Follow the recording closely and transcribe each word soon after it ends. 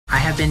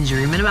I've been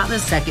dreaming about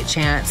this second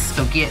chance,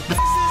 so get the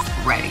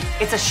ready.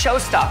 It's a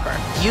showstopper.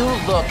 You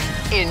look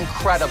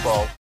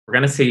incredible. We're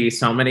gonna see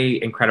so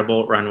many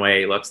incredible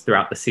runway looks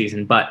throughout the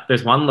season, but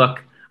there's one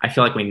look I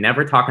feel like we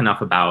never talk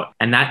enough about,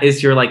 and that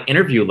is your like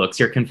interview looks,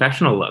 your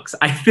confessional looks.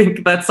 I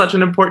think that's such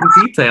an important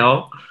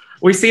detail.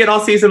 We see it all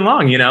season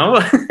long, you know?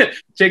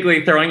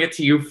 Jiggly, throwing it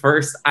to you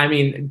first. I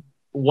mean,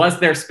 was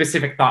there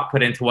specific thought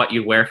put into what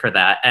you wear for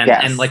that? And,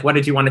 yes. And like, what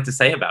did you want it to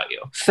say about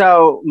you?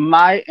 So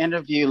my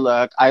interview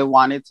look, I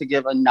wanted to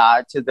give a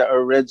nod to the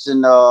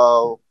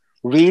original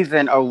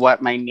reason of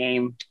what my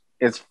name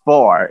is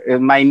for.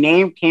 My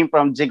name came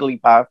from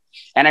Jigglypuff,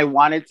 and I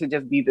wanted to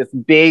just be this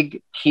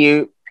big,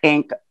 cute,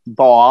 pink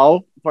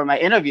ball for my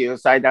interview.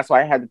 So that's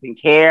why I had the pink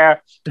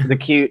hair, the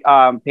cute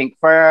pink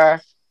fur.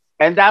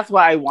 And that's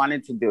what I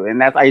wanted to do.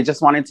 And I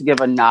just wanted to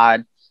give a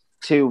nod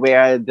to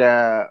where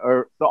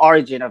the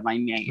origin of my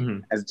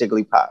name as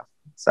Jigglypuff.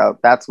 So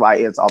that's why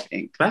it's all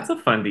pink. That's a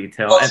fun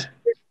detail. Well, I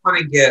want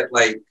to get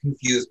like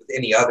confused with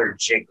any other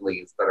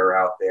Jigglies that are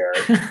out there.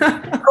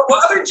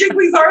 What other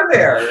Jigglies are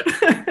there?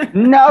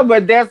 No,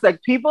 but there's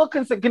like people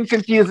can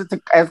confuse it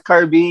as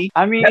Kirby.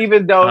 I mean,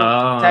 even though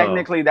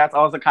technically that's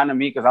also kind of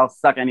me because I'll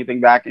suck anything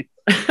back.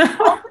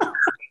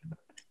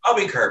 I'll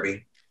be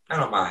Kirby. I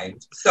don't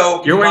mind.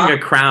 So you're wearing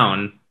a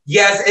crown.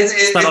 Yes,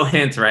 it's subtle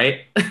hint,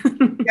 right?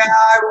 Yeah,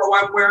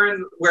 I'm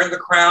wearing the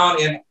crown,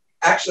 and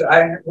actually,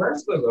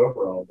 where's those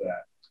overalls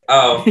at?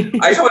 I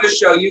just want to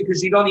show you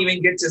because you don't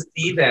even get to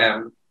see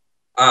them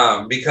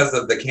because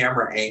of the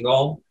camera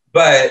angle.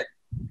 But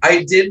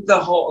I did the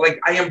whole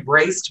I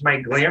embraced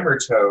my glamour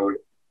toad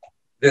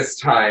this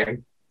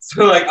time.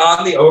 So like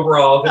on the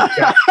overall, which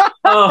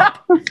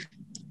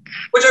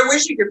I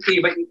wish you could see,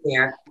 but you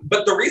can't.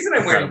 But the reason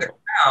I'm wearing the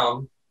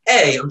crown.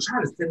 I'm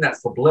trying to send that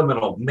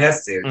subliminal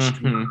message.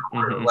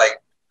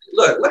 Like,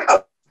 look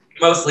how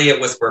mostly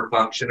it was for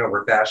function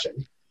over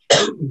fashion.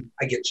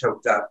 I get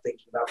choked up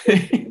thinking about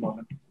this at the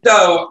moment.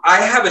 So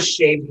I have a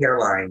shaved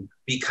hairline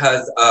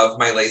because of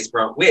my lace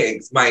front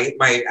wigs.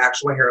 My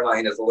actual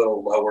hairline is a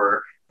little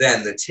lower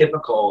than the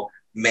typical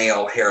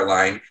male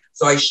hairline.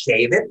 So I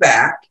shave it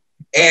back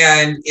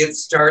and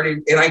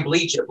I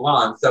bleach it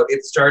blonde. So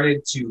it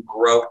started to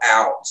grow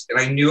out, and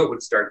I knew it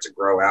would start to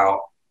grow out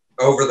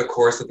over the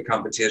course of the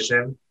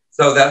competition.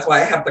 So that's why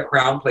I have the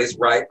crown placed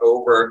right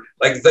over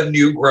like the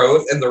new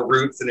growth and the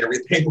roots and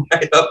everything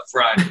right up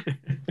front.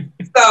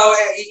 So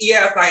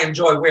yes, I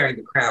enjoy wearing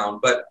the crown,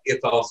 but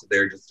it's also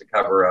there just to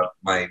cover up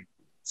my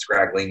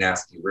scraggly,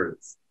 nasty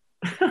roots.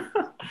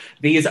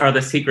 These are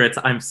the secrets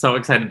I'm so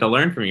excited to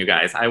learn from you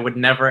guys. I would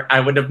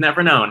have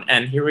never known,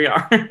 and here we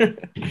are.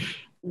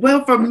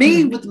 Well, for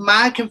me, with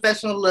my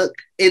confessional look,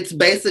 it's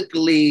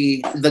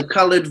basically the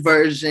colored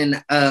version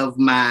of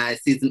my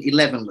season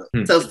 11 look.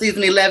 So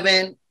season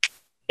 11,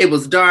 it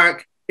was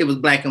dark, it was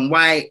black and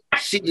white.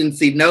 She didn't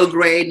see no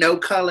gray, no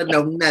color,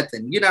 no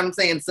nothing. You know what I'm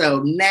saying?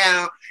 So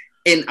now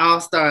in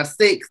All-Star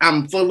 6,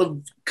 I'm full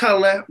of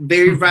color,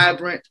 very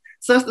vibrant.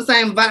 So it's the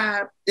same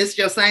vibe. It's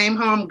your same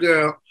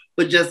homegirl,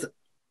 but just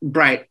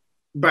brighter.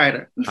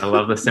 I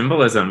love the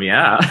symbolism.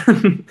 Yeah.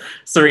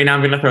 Serena,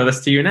 I'm going to throw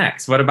this to you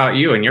next. What about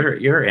you and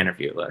your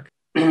interview look?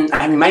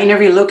 I mean, my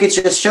interview look, it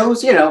just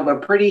shows, a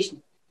pretty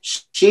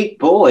chic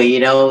boy.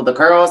 The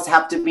curls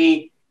have to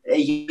be,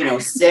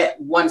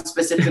 set one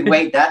specific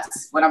way.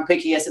 That's what I'm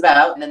pickiest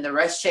about. And then the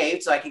rest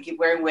shaved so I can keep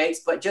wearing wigs,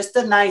 but just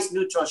a nice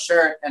neutral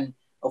shirt. And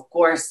of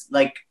course,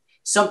 like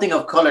something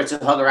of color to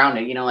hug around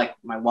it. Like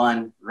my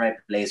one red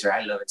blazer.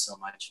 I love it so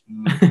much.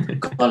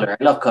 Color.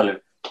 I love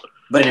color.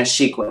 But in a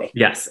chic way.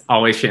 Yes,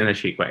 always in a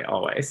chic way,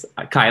 always.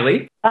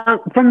 Kylie?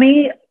 For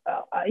me,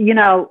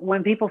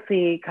 when people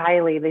see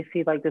Kylie, they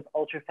see like this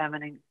ultra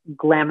feminine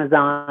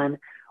glamazon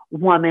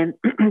woman,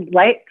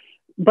 right?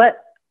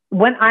 But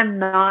when I'm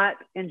not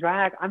in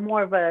drag, I'm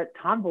more of a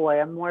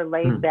tomboy. I'm more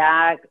laid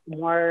back,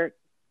 more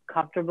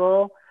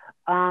comfortable.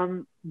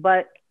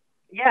 But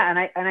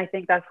yeah, and I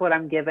think that's what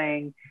I'm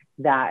giving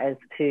that is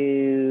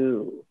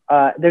to,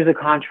 there's a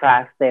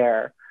contrast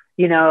there.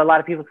 A lot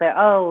of people say,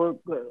 oh,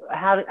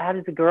 how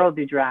does a girl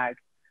do drag?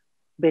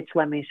 Bitch,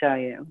 let me show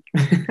you.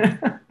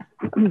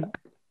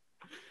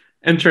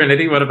 And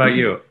Trinity, what about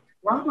you?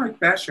 Well, I like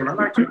fashion. I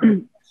like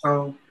drag.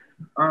 So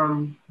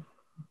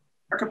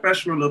my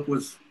confessional look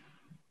was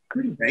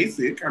pretty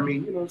basic. I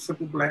mean,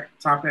 simple black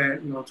top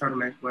hat,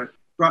 turtleneck. But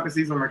throughout the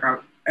season,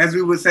 as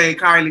we would say,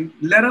 Kylie,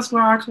 let us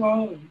wear our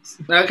clothes.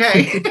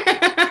 Okay.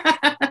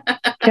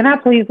 Can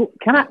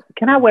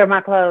I wear my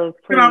clothes,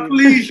 please? Can I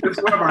please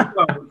just wear my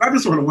clothes? I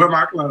just want to wear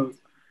my clothes.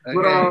 Okay.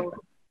 But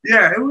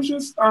yeah, it was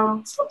just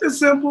something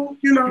simple,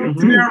 to narrate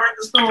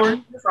the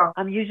story.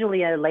 I'm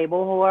usually a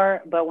label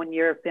whore, but when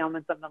you're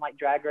filming something like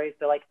Drag Race,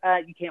 they're like,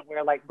 you can't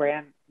wear like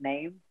brand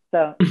names.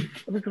 So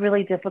it was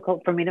really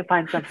difficult for me to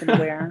find something to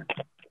wear.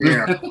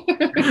 Yeah.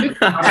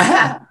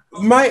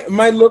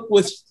 My look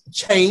was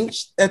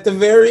changed at the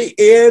very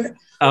end.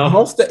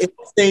 Most of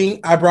everything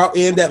I brought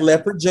in, that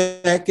leopard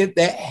jacket,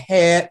 that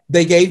hat,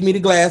 they gave me the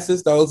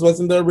glasses. Those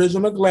wasn't the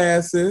original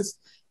glasses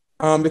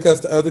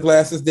because the other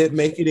glasses didn't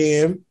make it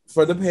in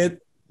for the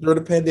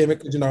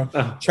pandemic. Because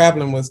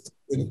traveling was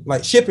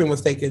like shipping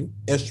was taking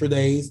extra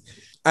days.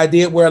 I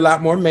did wear a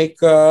lot more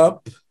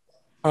makeup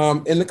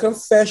in the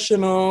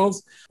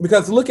confessionals,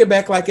 because looking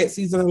back like at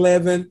season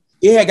 11,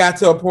 it had got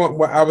to a point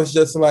where I was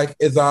just like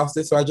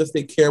exhausted. So I just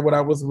didn't care what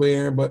I was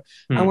wearing, but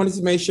I wanted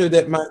to make sure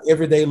that my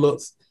everyday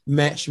looks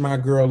match my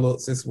girl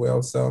looks as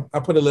well. So I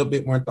put a little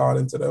bit more thought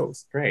into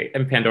those. Great.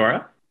 And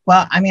Pandora?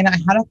 Well, I mean, I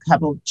had a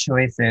couple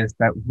choices,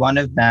 but one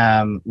of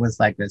them was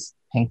like this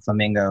pink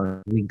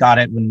flamingo. We got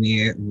it when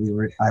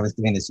I was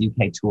doing this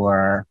UK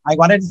tour. I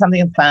wanted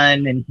something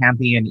fun and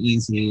campy and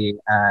easy.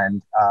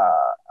 And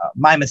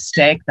my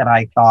mistake that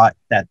I thought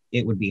that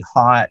it would be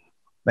hot,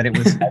 but it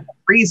was a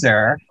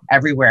freezer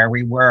everywhere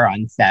we were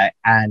on set.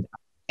 And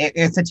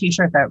it's a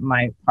t-shirt that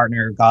my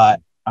partner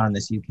got on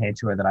this UK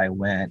tour that I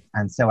went.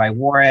 And so I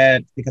wore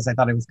it because I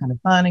thought it was kind of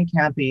fun and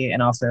campy.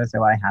 And also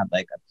so I had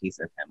like a piece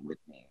of him with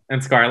me.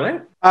 And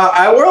Scarlet?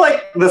 I wore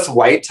like this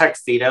white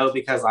tuxedo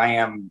because I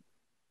am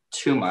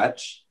too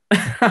much.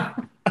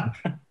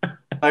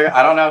 Like,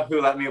 I don't know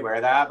who let me wear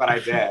that, but I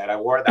did. I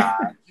wore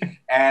that.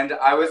 And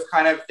I was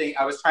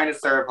I was trying to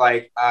serve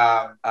like,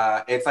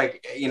 it's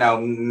like, you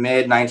know,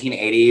 mid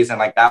 1980s. And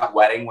like that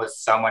wedding was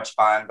so much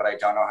fun, but I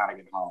don't know how to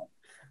get home.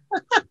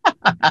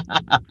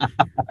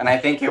 And I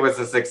think it was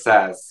a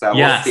success. So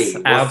yes, we'll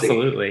see.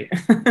 Absolutely.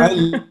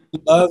 I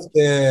love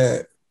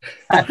that.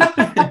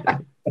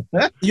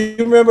 You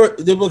remember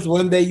there was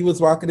one day you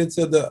was walking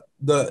into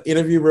the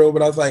interview room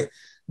and I was like,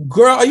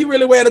 girl, are you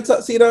really wearing a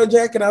tuxedo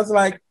jacket? I was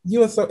like,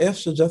 you are so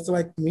extra, just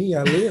like me.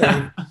 I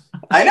live.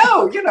 I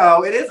know, you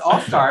know, it is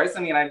All-Stars.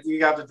 I mean,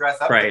 you have to dress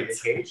up right. for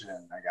the occasion,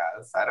 I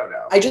guess. I don't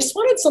know. I just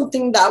wanted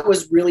something that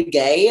was really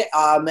gay.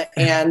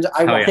 And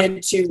I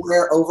wanted to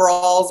wear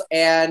overalls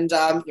and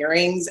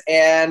earrings.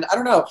 And I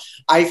don't know,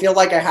 I feel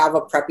like I have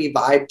a preppy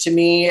vibe to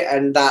me.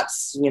 And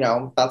that's, you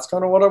know, that's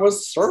kind of what I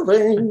was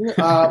serving.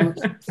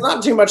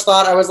 Not too much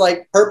thought. I was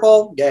like,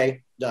 purple,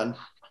 gay, done.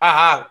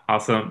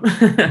 Awesome.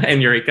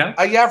 And Eureka?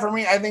 Yeah, for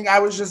me, I think I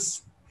was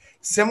just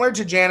similar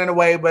to Jan in a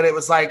way, but it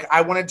was like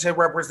I wanted to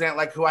represent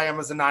like who I am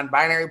as a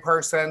non-binary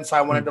person. So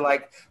I wanted to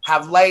like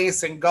have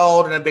lace and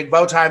gold and a big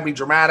bow tie and be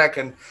dramatic.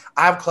 And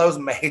I have clothes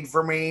made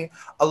for me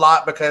a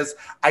lot because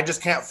I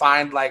just can't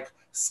find like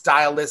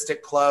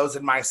stylistic clothes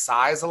in my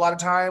size a lot of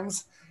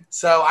times.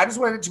 So I just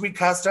wanted it to be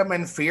custom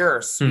and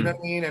fierce, you know what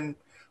I mean? And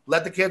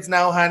let the kids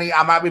know, honey,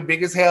 I might be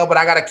big as hell, but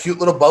I got a cute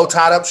little bow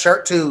tied up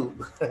shirt too.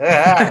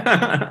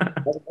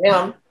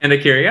 And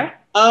Akira?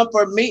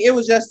 For me, it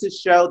was just to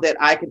show that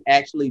I can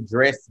actually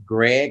dress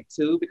Greg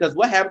too, because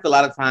what happens a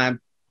lot of times,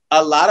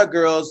 a lot of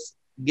girls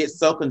get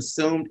so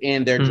consumed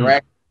in their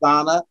drag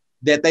persona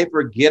that they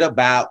forget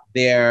about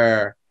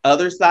their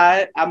other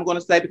side, I'm going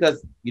to say,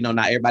 because, you know,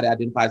 not everybody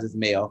identifies as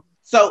male.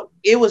 So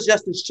it was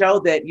just to show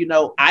that, you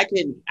know, I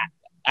can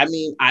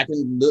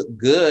look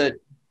good,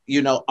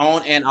 you know,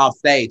 on and off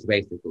stage,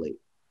 basically.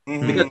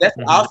 Because that's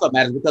what also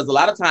matters, because a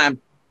lot of times,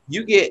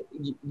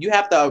 you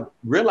have to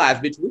realize,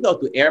 bitch, we go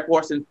through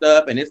airports and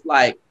stuff, and it's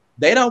like,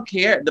 they don't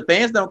care. The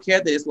fans don't care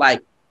that it's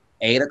like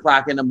 8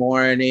 o'clock in the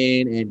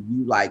morning and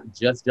you like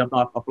just jumped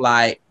off a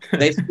flight.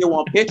 They still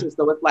want pictures.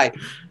 So it's like,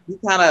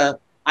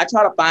 I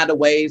try to find a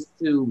ways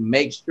to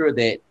make sure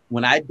that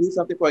when I do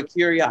something for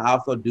Akira, I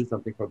also do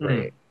something for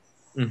Greg.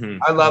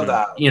 I love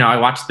that. You know, I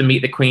watch the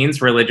Meet the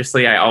Queens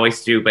religiously. I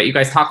always do. But you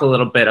guys talk a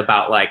little bit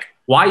about like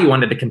why you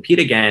wanted to compete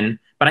again.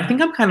 But I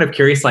think I'm kind of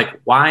curious, like,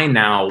 why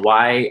now?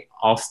 Why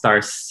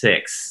All-Star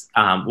 6?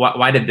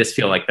 Why did this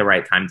feel like the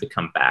right time to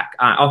come back?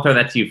 I'll throw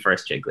that to you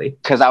first, Jiggly.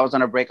 Because I was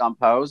on a break on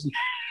Pose.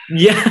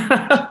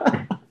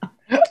 Yeah.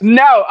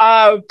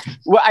 No,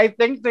 well, I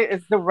think that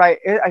it's the right.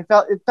 It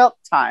felt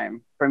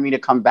time for me to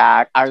come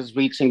back. I was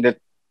reaching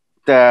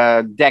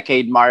the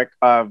decade mark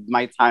of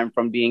my time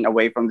from being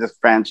away from this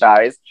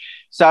franchise,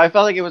 so I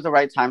felt like it was the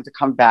right time to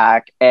come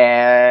back.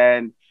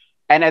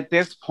 And at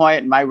this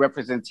point, my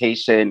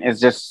representation is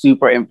just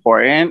super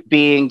important.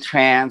 Being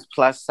trans,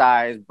 plus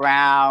size,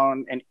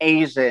 brown, and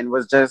Asian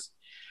was just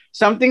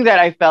something that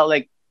I felt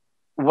like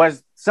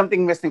was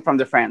something missing from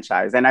the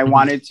franchise. And I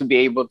wanted to be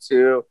able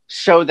to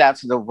show that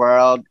to the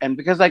world. And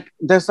because like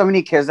there's so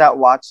many kids that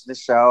watch the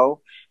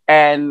show.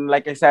 And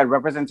like I said,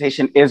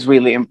 representation is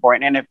really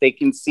important. And if they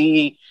can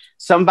see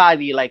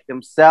somebody like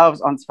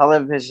themselves on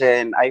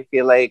television, I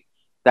feel like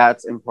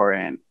that's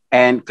important.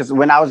 And because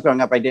when I was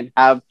growing up, I didn't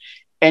have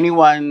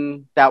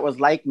anyone that was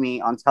like me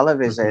on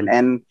television.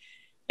 And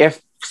if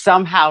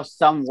somehow,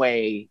 some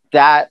way,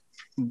 that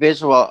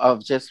visual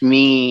of just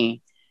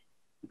me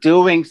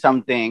doing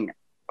something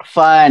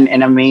fun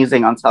and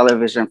amazing on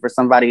television for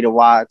somebody to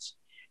watch,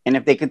 and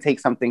if they could take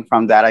something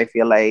from that, I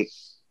feel like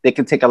they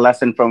could take a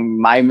lesson from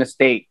my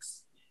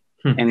mistakes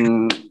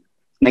and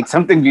make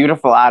something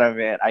beautiful out of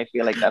it. I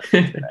feel like that's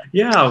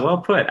yeah, well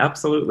put.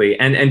 Absolutely.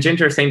 And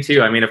Ginger, same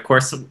too. I mean, of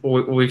course,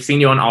 we've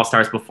seen you on All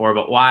Stars before,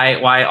 but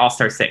why All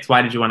Star 6?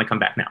 Why did you want to come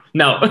back now?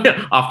 No,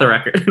 off the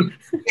record.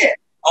 Yeah,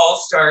 All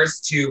Stars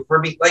 2 for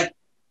me, like,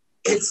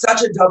 it's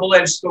such a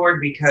double-edged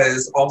sword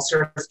because All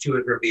Stars 2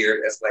 is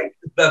revered as like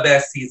the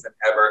best season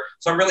ever.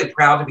 So I'm really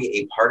proud to be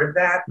a part of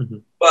that.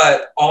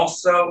 But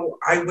also,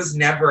 I was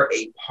never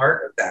a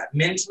part of that.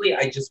 Mentally,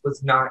 I just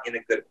was not in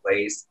a good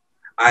place.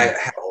 I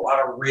had a lot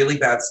of really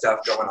bad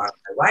stuff going on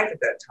in my life at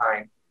that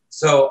time.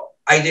 So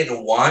I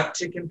didn't want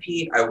to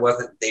compete. I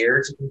wasn't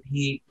there to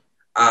compete.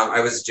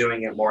 I was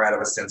doing it more out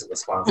of a sense of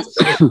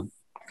responsibility.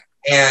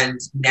 And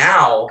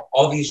now,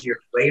 all these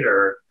years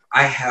later,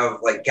 I have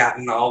like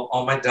gotten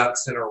all my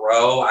ducks in a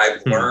row.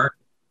 I've learned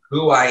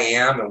who I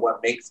am and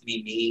what makes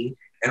me me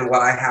and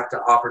what I have to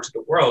offer to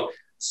the world.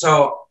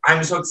 So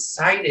I'm so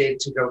excited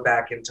to go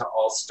back into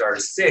All-Star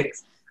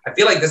 6. I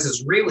feel like this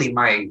is really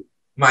my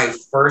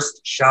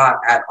first shot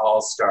at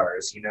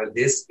All-Stars. You know,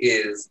 this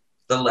is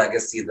the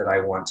legacy that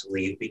I want to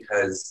leave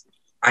because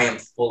I am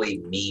fully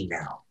me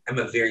now. I'm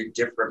a very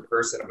different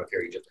person. I'm a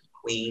very different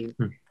queen.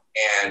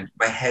 And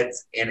my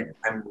head's in it.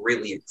 I'm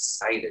really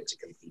excited to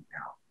compete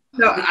now.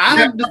 No, I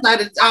have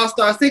decided it's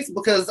All-Star 6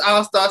 because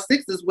All-Star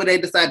 6 is where they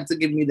decided to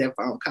give me that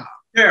phone call.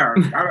 Yeah.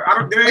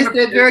 They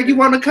said, girl, you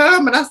want to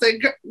come? And I said,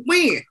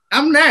 when?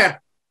 I'm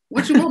there.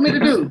 What you want me to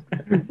do?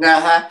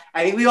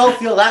 I mean, we all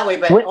feel that way,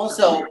 but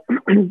also,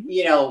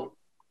 you know,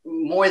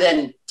 more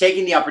than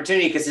taking the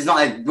opportunity, because it's not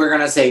like we're going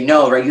to say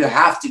no, right? You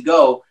have to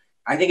go.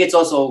 I think it's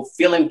also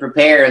feeling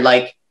prepared,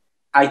 like,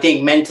 I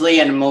think mentally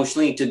and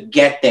emotionally to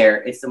get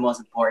there. It's the most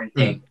important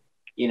thing,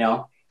 you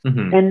know?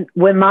 And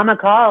when mama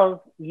calls,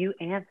 you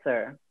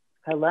answer.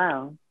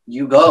 Hello.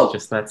 You go. It's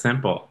just that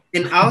simple.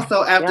 And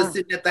also, after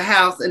sitting at the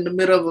house in the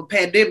middle of a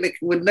pandemic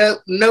with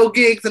no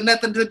gigs and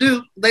nothing to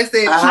do, they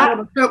said,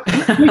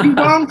 you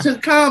want to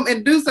come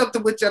and do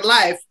something with your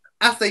life.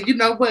 I said, you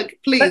know what?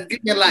 Please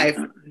give me a life.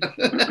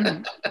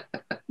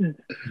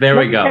 There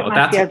we go.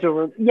 That's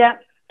schedule. Yeah.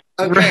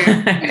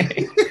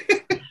 Okay.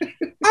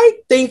 I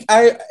think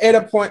I at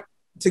a point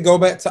to go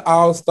back to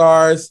All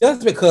Stars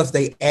just because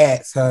they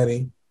asked,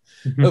 honey.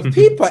 If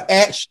people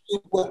ask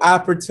you for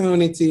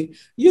opportunity,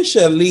 you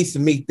should at least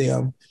meet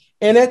them.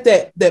 And at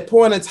that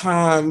point in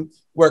time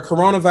where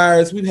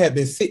coronavirus, we had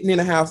been sitting in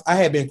the house. I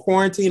had been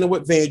quarantining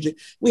with Minj.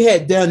 We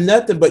had done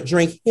nothing but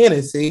drink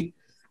Hennessy.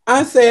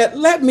 I said,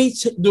 let me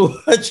do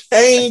a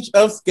change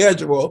of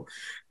schedule.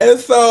 And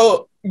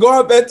so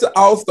going back to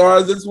All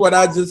Stars is what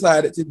I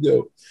decided to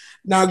do.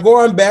 Now,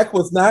 going back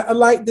was not a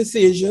light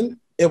decision.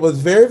 It was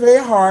very,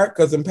 very hard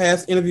because in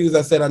past interviews,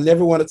 I said I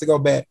never wanted to go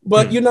back.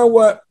 But you know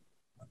what?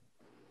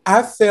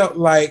 I felt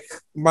like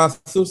my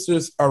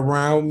sisters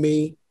around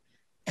me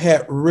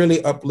had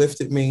really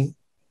uplifted me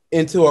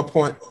into a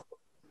point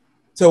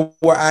to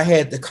where I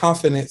had the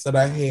confidence that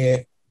I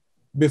had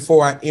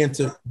before I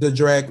entered the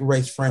Drag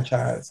Race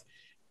franchise.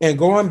 And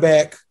going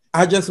back,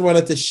 I just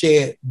wanted to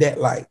shed that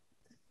light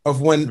of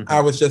when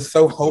I was just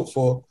so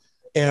hopeful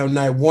and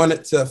I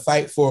wanted to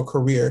fight for a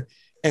career.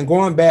 And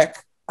going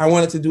back, I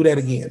wanted to do that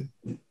again.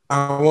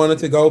 I wanted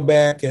to go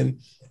back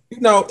and,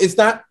 it's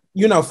not,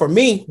 for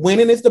me,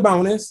 winning is the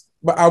bonus,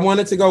 but I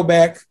wanted to go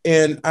back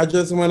and I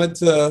just wanted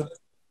to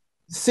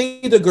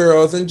see the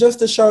girls and just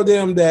to show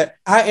them that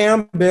I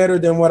am better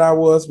than what I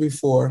was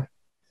before.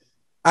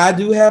 I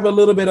do have a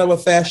little bit of a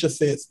fashion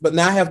sense, but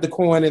now I have the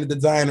coin and the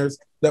designers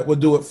that will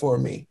do it for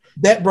me.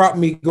 That brought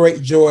me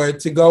great joy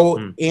to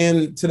go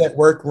into that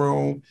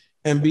workroom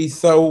and be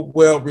so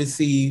well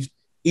received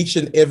each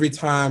and every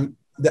time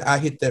that I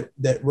hit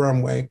that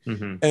runway.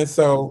 And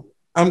so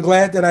I'm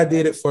glad that I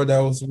did it for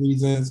those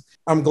reasons.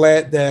 I'm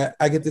glad that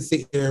I get to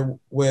sit here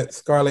with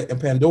Scarlet and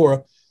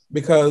Pandora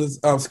because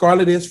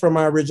Scarlet is from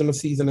my original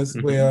season as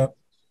well.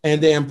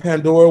 And then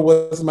Pandora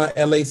was my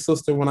LA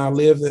sister when I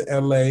lived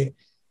in LA.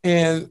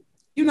 And,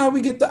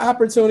 we get the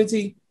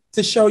opportunity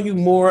to show you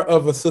more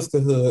of a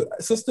sisterhood.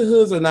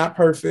 Sisterhoods are not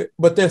perfect,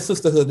 but they're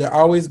sisterhood. They're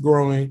always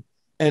growing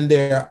and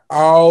they're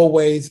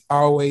always,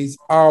 always,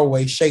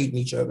 always shading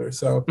each other.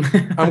 So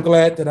I'm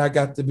glad that I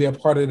got to be a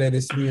part of that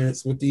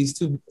experience with these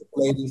two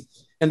ladies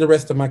and the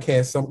rest of my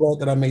cast. So I'm glad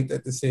that I made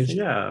that decision.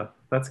 Yeah,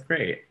 that's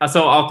great.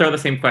 So I'll throw the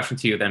same question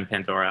to you then,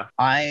 Pandora.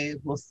 I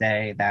will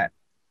say that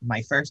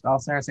my first All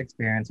Stars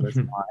experience was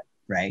not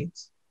great.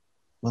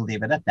 We'll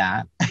leave it at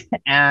that.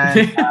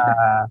 And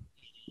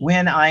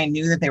when I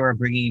knew that they were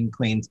bringing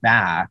queens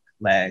back,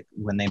 like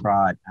when they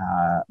brought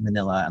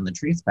Manila and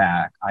Latrice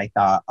back, I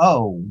thought,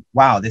 oh,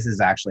 wow, this is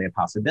actually a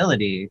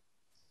possibility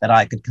that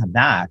I could come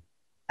back.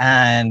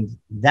 And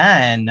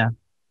then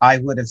I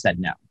would have said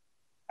no.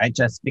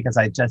 Because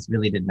I just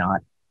really did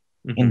not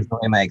enjoy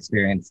my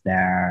experience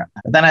there.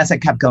 But then as it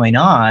kept going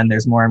on,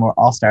 there's more and more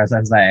All-Stars. I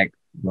was like,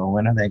 well,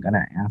 when are they going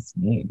to ask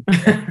me?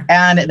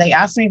 And they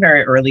asked me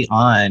very early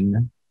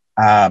on,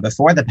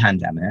 before the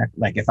pandemic,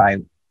 like if I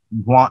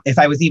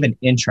was even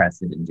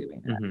interested in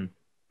doing it.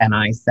 And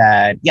I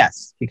said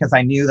yes, because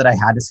I knew that I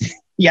had to say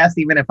yes,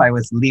 even if I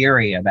was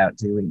leery about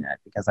doing it,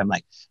 because I'm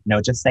like,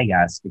 no, just say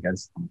yes,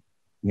 because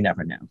you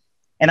never know.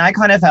 And I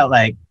kind of felt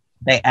like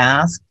they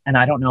asked, and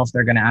I don't know if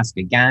they're going to ask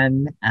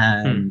again.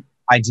 And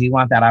I do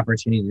want that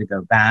opportunity to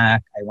go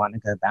back. I want to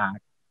go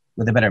back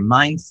with a better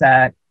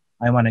mindset.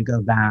 I want to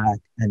go back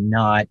and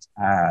not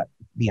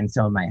be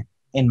so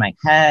in my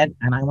head.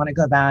 And I want to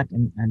go back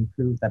and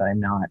prove that I'm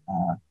not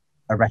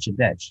a wretched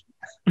bitch.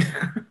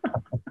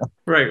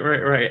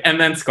 Right. And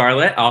then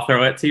Scarlet, I'll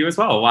throw it to you as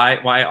well.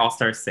 Why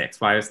All-Star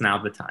 6? Why is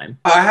now the time?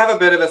 I have a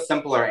bit of a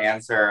simpler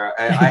answer.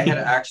 I had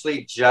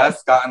actually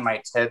just gotten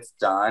my tits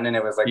done, and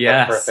it was like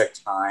the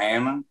perfect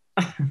time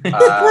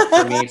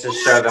for me to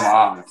show them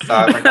off. So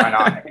I was like, why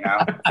not? You know,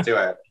 let's do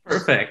it.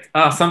 Perfect.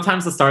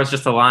 Sometimes the stars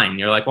just align.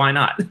 You're like, why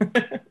not?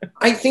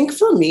 I think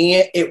for me,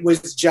 it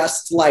was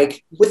just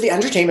like with the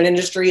entertainment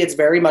industry, it's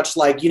very much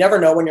like you never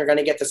know when you're going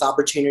to get this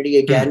opportunity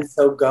again.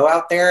 So go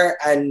out there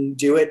and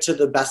do it to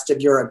the best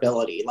of your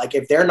ability. Like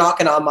if they're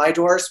knocking on my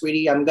door,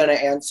 sweetie, I'm going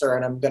to answer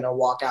and I'm going to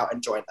walk out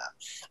and join them.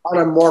 On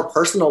a more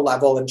personal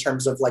level, in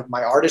terms of like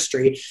my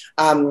artistry,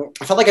 I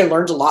felt like I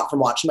learned a lot from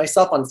watching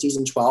myself on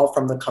season 12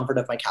 from the comfort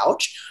of my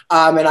couch.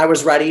 And I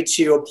was ready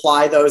to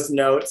apply those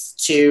notes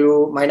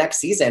to my next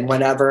season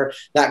whenever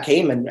that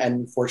came.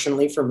 And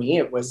fortunately for me,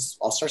 it was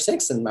All-Star 6.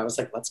 And I was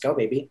like, let's go,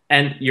 baby.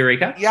 And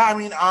Eureka? Yeah, I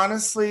mean,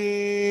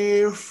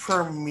 honestly,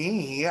 for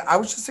me, I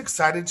was just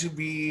excited to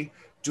be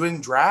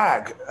doing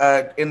drag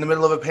in the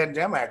middle of a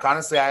pandemic.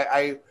 Honestly,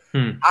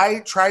 I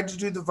tried to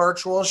do the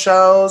virtual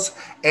shows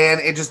and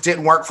it just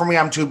didn't work for me.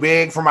 I'm too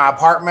big for my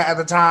apartment at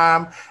the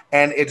time.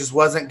 And it just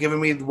wasn't giving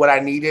me what I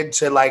needed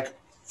to like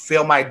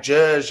feel my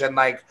judge and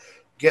like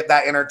get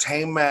that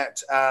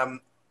entertainment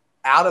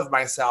out of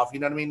myself. You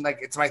know what I mean? Like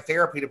it's my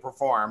therapy to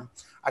perform.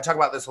 I talk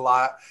about this a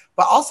lot,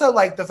 but also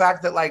like the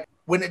fact that like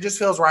when it just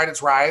feels right,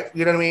 it's right.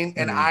 You know what I mean?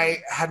 And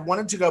I had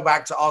wanted to go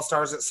back to All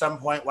Stars at some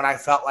point when I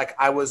felt like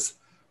I was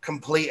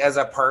complete as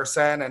a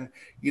person. And,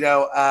 you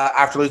know,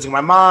 after losing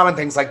my mom and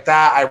things like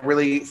that, I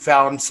really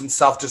found some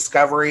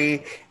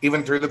self-discovery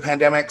even through the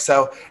pandemic.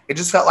 So it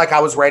just felt like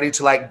I was ready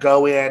to like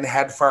go in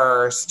head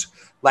first,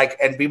 like,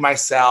 and be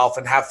myself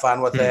and have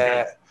fun with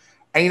it.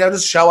 And, you know,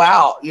 just show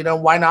out, you know,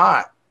 why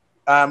not?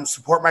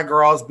 Support my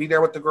girls, be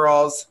there with the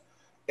girls.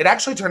 It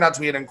actually turned out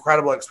to be an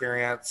incredible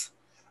experience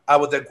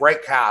with a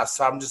great cast.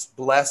 So I'm just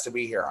blessed to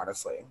be here,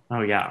 honestly.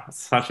 Oh, yeah.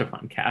 Such a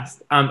fun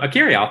cast.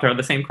 Akira, I'll throw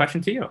the same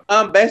question to you.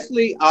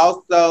 Basically,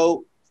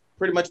 also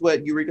pretty much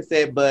what Eureka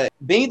said, but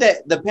being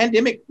that the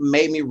pandemic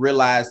made me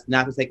realize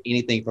not to take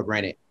anything for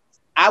granted.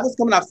 I was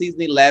coming off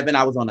season 11.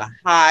 I was on a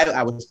high.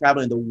 I was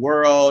traveling the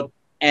world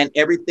and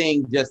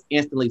everything just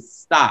instantly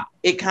stopped.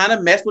 It kind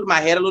of messed with my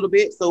head a little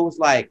bit. So it was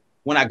like,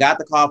 when I got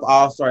the call for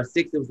All-Star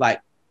 6, it was like,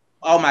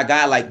 oh my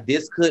God, like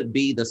this could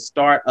be the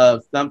start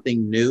of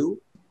something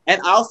new.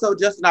 And also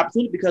just an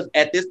opportunity because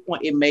at this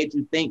point, it made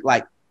you think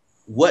like,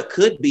 what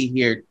could be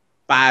here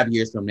 5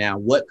 years from now?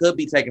 What could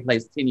be taking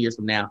place 10 years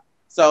from now?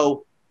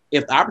 So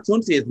if the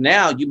opportunity is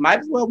now, you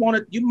might want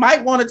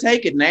to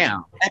take it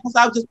now. Because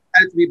I was just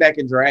excited to be back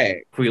in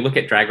drag. If we look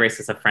at Drag Race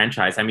as a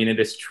franchise, I mean, it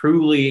is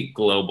truly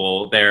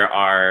global. There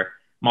are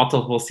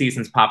multiple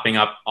seasons popping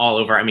up all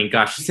over. I mean,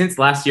 gosh, since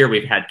last year,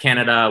 we've had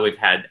Canada, we've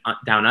had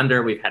Down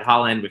Under, we've had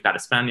Holland, we've got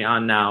España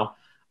on now.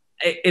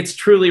 It's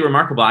truly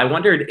remarkable. I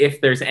wondered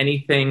if there's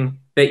anything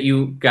that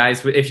you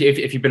guys, if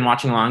you've been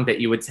watching along,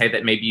 that you would say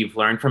that maybe you've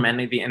learned from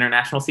any of the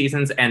international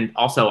seasons. And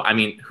also, I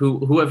mean,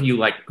 who have you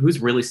like, who's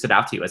really stood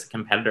out to you as a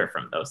competitor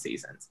from those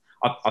seasons?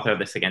 I'll throw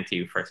this again to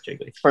you first,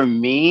 Jiggly. For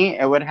me,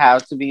 it would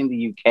have to be in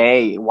the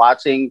UK,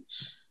 watching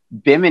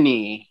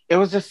Bimini. It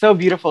was just so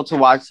beautiful to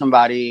watch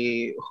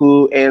somebody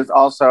who is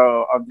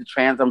also of the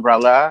trans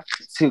umbrella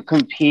to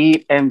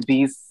compete and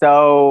be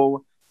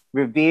so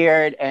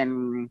revered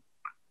and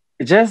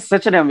just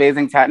such an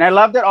amazing talent. And I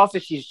love that also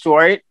she's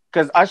short,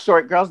 because us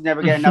short girls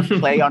never get enough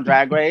play on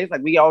Drag Race.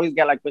 Like we always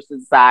get like pushed to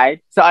the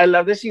side. So I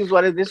love that she's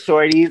one of the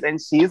shorties and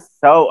she's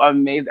so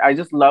amazing. I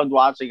just loved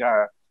watching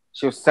her.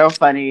 She was so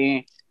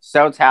funny,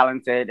 so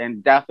talented,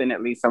 and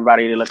definitely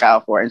somebody to look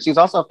out for. And she's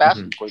also a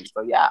fashion queen,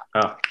 so yeah.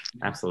 Oh,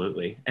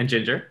 absolutely. And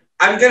Ginger?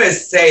 I'm going to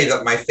say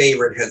that my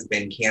favorite has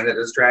been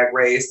Canada's Drag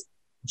Race,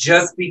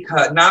 just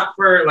because, not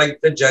for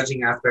like the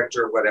judging aspect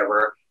or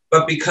whatever,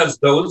 but because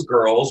those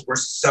girls were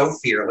so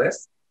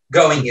fearless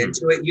going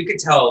into it. You could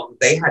tell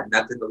they had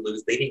nothing to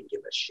lose. They didn't give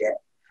a shit.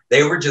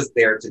 They were just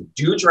there to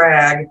do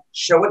drag,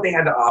 show what they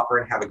had to offer,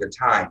 and have a good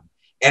time.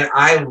 And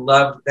I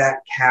loved that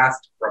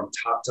cast from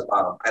top to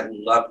bottom. I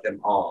loved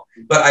them all.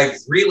 But I've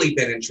really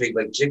been intrigued,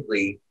 like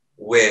Jiggly,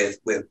 with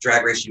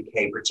Drag Race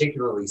UK,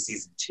 particularly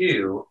season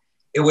 2.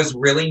 It was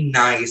really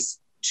nice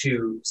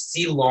to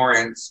see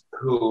Lawrence,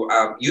 who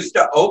used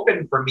to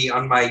open for me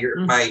on my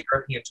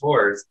European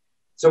tours.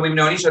 So we've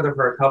known each other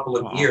for a couple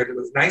of years. It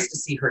was nice to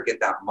see her get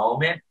that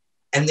moment.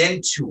 And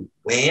then to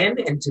win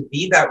and to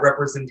be that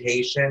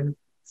representation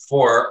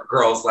for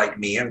girls like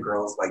me and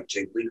girls like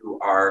Jiggly, who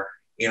are,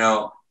 you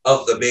know,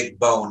 of the big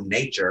bone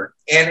nature.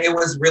 And it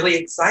was really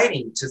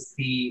exciting to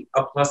see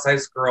a plus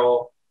size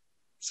girl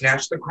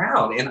snatch the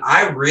crown. And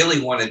I really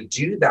want to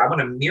do that. I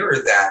want to mirror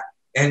that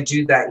and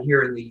do that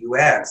here in the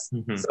US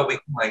so we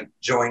can like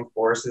join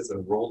forces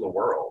and rule the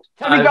world.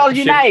 Girls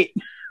unite!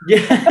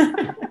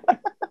 Yeah.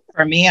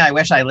 For me, I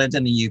wish I lived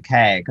in the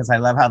UK because I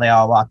love how they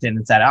all walked in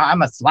and said, oh,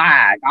 I'm a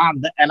slag.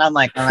 And I'm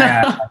like, oh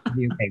my God,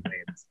 UK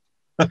babes.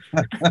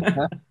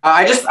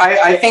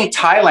 I think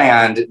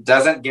Thailand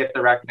doesn't get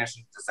the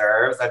recognition it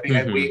deserves. I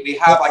think we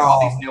have like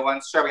all these new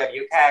ones. Sure, we have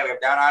UK, we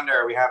have Down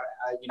Under, we have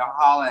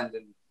Holland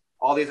and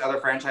all these other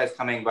franchises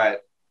coming,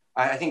 but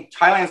I think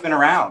Thailand's been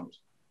around,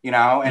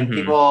 and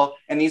people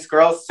and these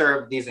girls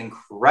serve these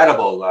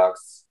incredible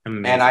looks.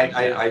 Amazing, and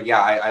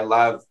I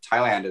love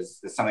Thailand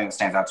is something that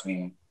stands out to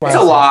me. It's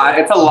a lot.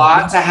 It's a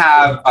lot to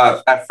have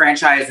a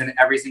franchise in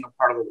every single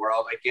part of the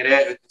world. I get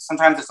it.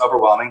 Sometimes it's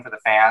overwhelming for the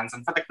fans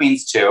and for the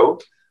queens too.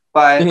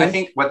 But I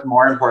think what's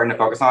more important to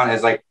focus on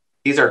is like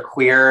these are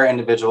queer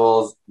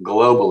individuals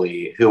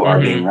globally who are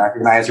being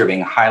recognized, who are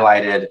being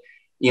highlighted,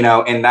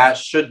 and that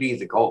should be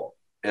the goal.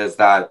 Is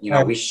that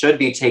we should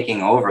be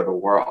taking over the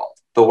world.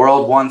 The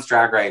world wants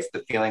Drag Race. The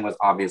feeling was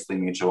obviously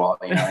mutual.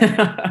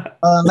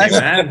 Let's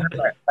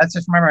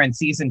just remember in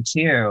season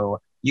 2,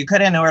 you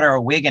couldn't order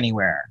a wig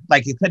anywhere.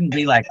 Like you couldn't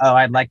be like, oh,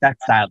 I'd like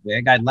that styled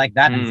wig. I'd like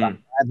that.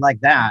 I'd like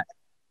that.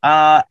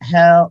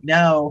 Hell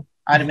no.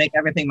 I had to make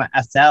everything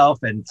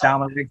myself and style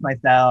my wigs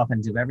myself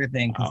and do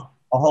everything. The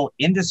whole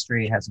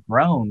industry has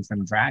grown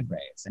from Drag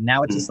Race. And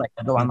now it's just like,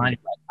 I go online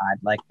and like,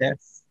 I'd like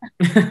this.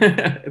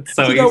 It's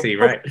so easy,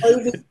 right?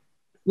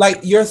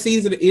 Like your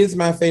season is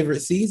my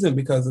favorite season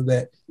because of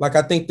that. Like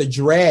I think the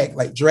drag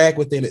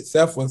within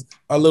itself was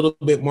a little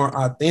bit more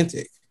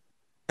authentic,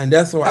 and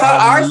that's why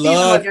our season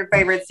was your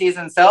favorite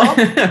season. So,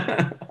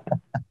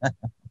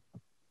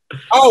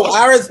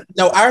 our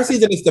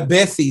season is the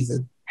best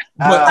season,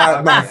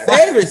 but my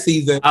favorite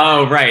season.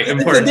 Oh, right,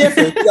 important. It's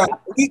a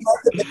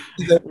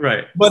difference.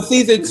 Right, but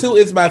season 2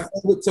 is my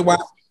favorite to watch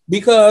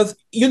because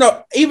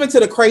even to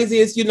the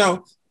craziest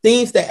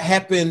things that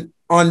happen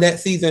on that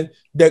season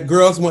that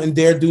girls wouldn't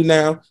dare do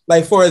now.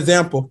 Like, for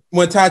example,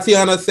 when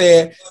Tatiana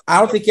said, I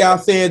don't think y'all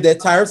saying that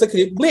Tyrus a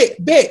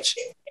bitch.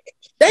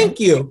 Thank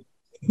you.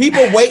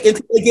 People wait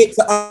until they get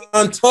to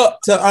untuck,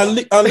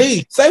 to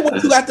unleash. Say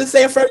what you got to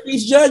say in front of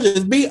these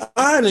judges. Be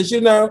honest,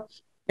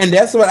 And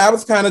that's what I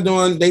was kind of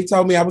doing. They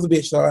told me I was a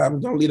bitch, so I'm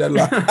going to leave that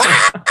alone.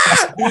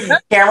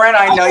 Cameron,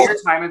 I know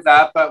your time is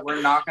up, but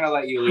we're not going to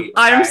let you leave. Okay?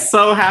 I'm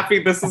so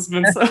happy this has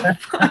been so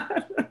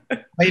fun.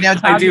 But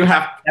I do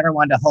have never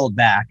wanted to hold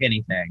back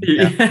anything.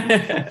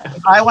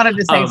 If I wanted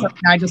to say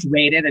something, I just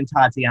waited and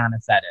Tatiana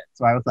said it.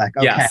 So I was like,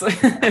 okay. Yes.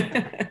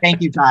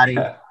 Thank you, Tati.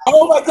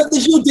 Oh my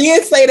goodness, you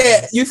did say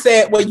that. You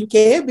said, well, you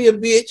can be a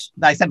bitch.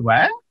 I said,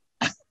 what?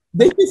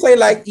 Did you say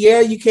like,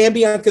 yeah, you can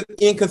be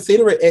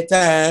inconsiderate at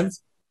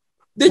times?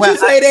 Did you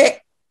say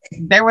that?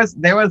 There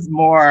was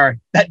more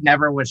that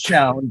never was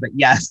shown, but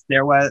yes,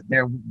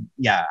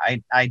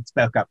 I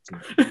spoke up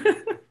to it.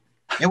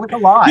 It was a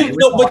lot.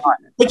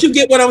 But you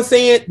get what I'm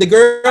saying? The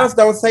girls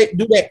don't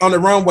do that on the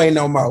runway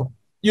no more.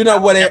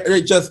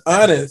 They're just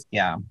honest.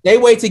 Yeah. They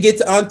wait to get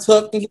to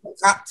untuck and get a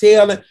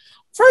cocktail. And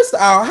first of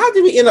all, how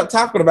did we end up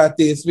talking about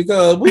this?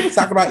 Because we were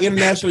talking about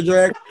international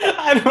drag.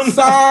 I don't know.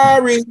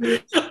 Sorry.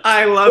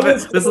 I love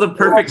it. This is the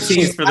perfect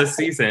tease for the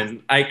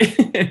season.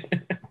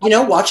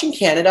 Watching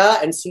Canada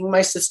and seeing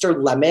my sister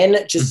Lemon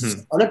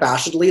just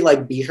unabashedly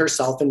like be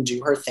herself and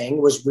do her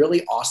thing was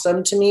really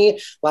awesome to me.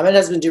 Lemon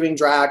has been doing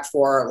drag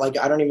for like,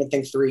 I don't even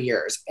think 3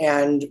 years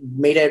and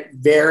made it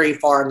very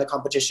far in the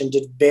competition,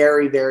 did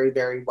very, very,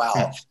 very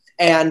well.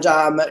 And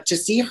to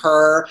see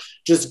her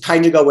just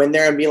kind of go in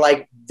there and be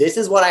like, this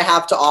is what I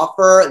have to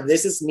offer.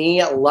 This is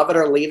me, love it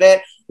or leave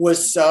it,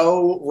 was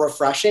so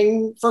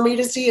refreshing for me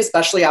to see,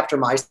 especially after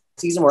my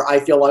season where I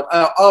feel like,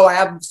 I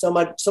have so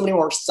many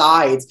more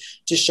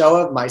sides to show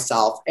of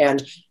myself.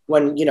 And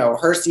when,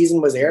 her season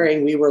was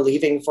airing, we were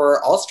leaving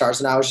for All Stars.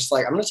 And I was just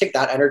like, I'm going to take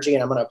that energy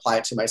and I'm going to apply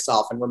it to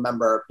myself and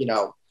remember,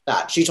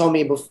 that she told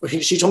me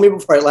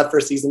before I left for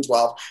season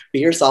 12, be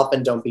yourself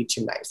and don't be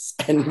too nice.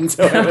 And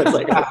so I was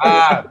like,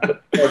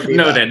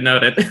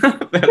 noted.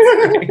 That's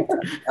great.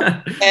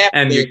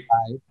 And you,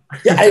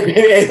 yeah,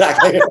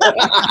 exactly.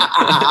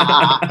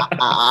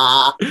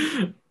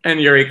 And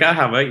Eureka,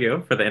 how about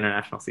you for the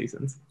international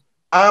seasons?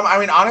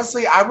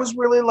 Honestly, I was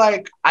really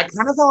I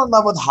kind of fell in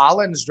love with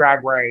Holland's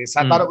Drag Race.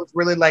 I thought it was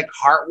really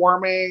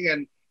heartwarming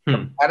and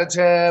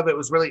competitive. It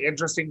was really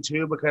interesting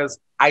too because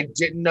I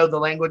didn't know the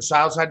language, so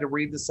I also had to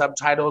read the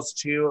subtitles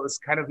too. It was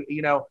kind of,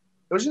 it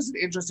was just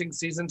an interesting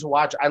season to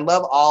watch. I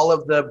love all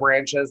of the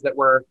branches that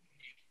were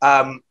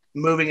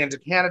moving into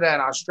Canada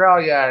and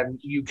Australia and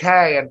UK,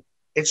 and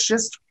it's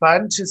just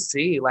fun to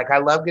see. I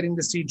love getting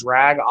to see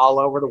drag all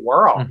over the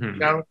world.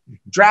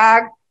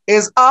 Drag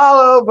is all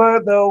over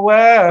the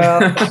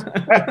world.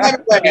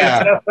 It's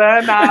a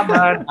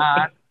phenomenon.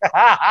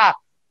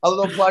 A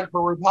little plug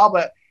for RuPaul,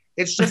 but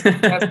it's just a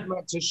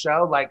testament to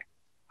show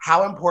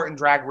how important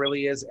drag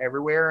really is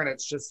everywhere. And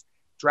it's just,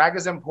 drag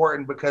is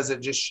important because it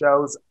just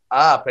shows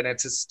up and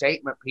it's a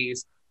statement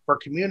piece for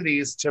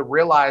communities to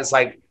realize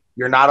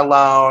you're not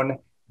alone.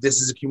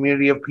 This is a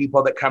community of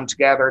people that come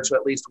together to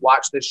at least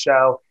watch this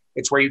show.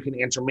 It's where you can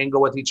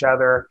intermingle with each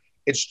other.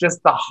 It's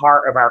just the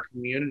heart of our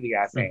community,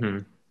 I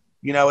think.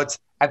 It's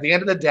at the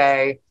end of the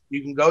day,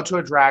 you can go to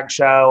a drag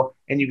show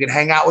and you can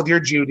hang out with your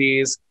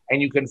Judies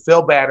and you can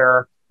feel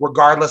better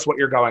regardless what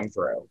you're going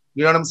through.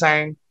 You know what I'm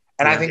saying?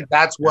 And I think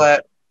that's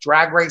what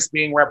Drag Race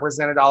being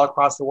represented all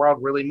across the world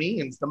really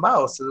means the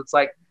most. So it's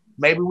like,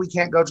 maybe we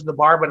can't go to the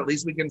bar, but at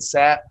least we can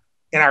sit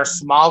in our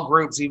small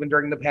groups, even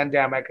during the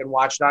pandemic, and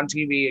watch it on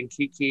TV and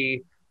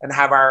kiki and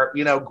have our,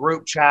 you know,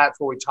 group chats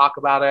where we talk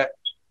about it.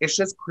 It's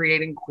just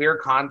creating queer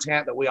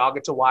content that we all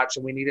get to watch,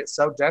 and we need it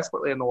so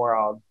desperately in the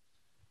world.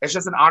 It's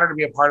just an honor to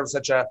be a part of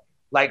such a,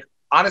 like,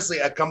 honestly,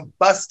 a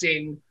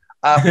combusting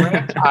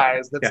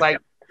franchise that's like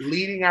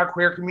leading our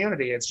queer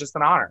community. It's just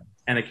an honor.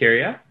 And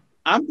Akira?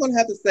 I'm gonna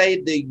have to say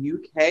the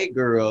UK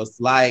girls,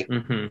 like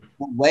the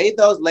way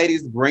those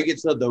ladies bring it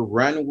to the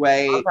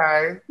runway,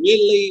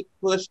 really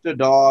push the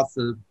doll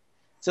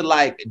to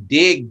like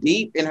dig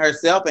deep in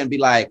herself and be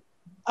like,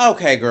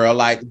 okay, girl,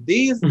 like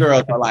these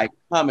girls are like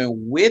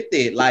coming with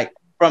it, like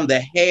from the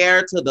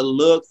hair to the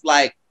looks,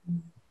 like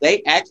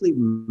they actually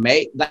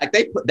make, like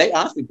they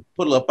honestly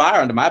put a little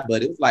fire under my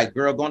butt. It was like,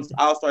 girl, going to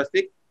All-Star 6,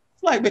 it's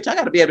like, bitch, I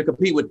gotta be able to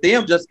compete with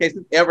them just in case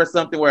it's ever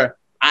something where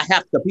I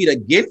have to compete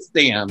against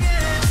them.